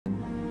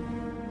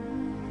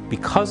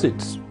because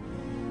it's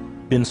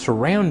been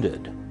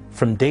surrounded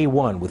from day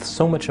one with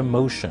so much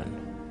emotion,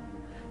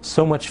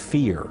 so much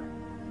fear,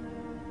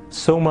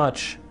 so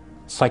much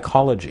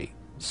psychology,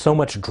 so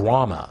much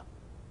drama,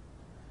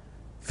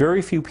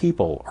 very few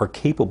people are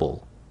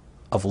capable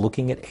of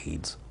looking at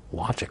AIDS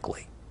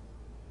logically.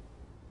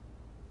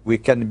 We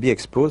can be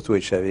exposed to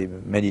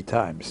HIV many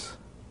times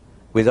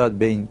without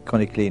being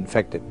chronically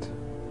infected.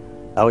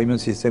 Our immune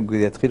system could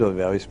get rid of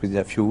the virus within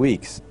a few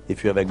weeks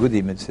if you have a good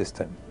immune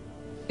system.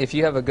 If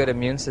you have a good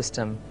immune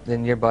system,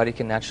 then your body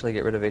can naturally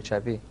get rid of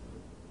HIV.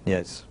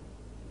 Yes.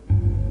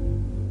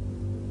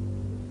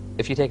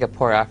 If you take a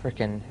poor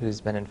African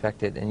who's been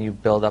infected and you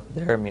build up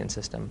their immune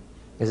system,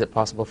 is it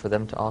possible for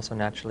them to also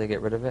naturally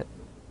get rid of it?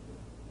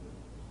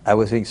 I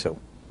would think so.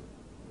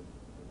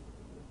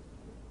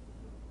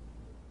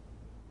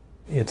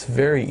 It's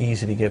very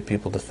easy to get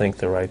people to think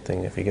the right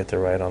thing if you get the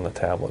right on the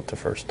tablet the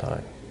first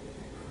time.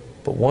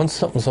 But once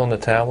something's on the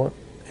tablet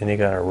and you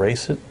gotta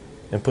erase it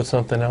and put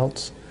something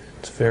else,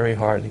 it's very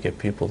hard to get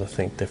people to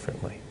think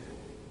differently.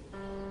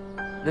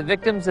 The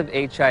victims of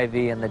HIV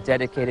and the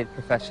dedicated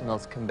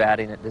professionals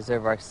combating it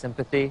deserve our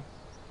sympathy,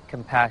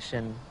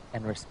 compassion,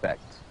 and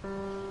respect.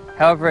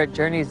 However, at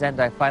journey's end,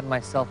 I find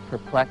myself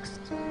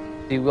perplexed,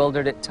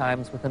 bewildered at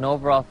times with an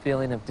overall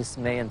feeling of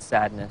dismay and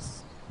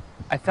sadness.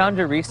 I found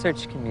a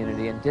research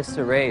community in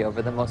disarray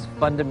over the most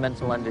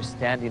fundamental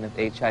understanding of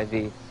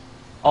HIV,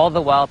 all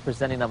the while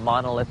presenting a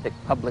monolithic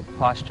public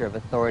posture of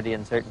authority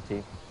and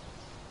certainty.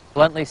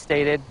 Bluntly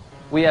stated,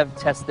 we have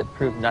tests that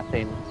prove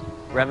nothing,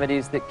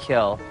 remedies that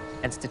kill,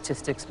 and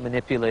statistics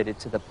manipulated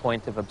to the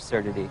point of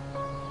absurdity.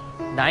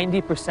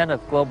 90%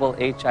 of global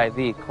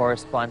HIV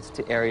corresponds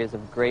to areas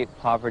of great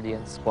poverty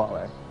and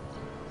squalor.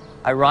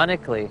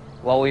 Ironically,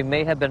 while we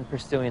may have been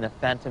pursuing a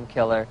phantom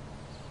killer,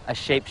 a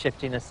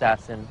shape-shifting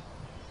assassin,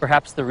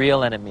 perhaps the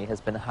real enemy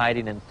has been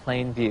hiding in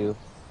plain view,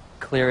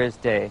 clear as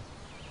day,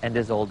 and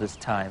as old as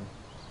time.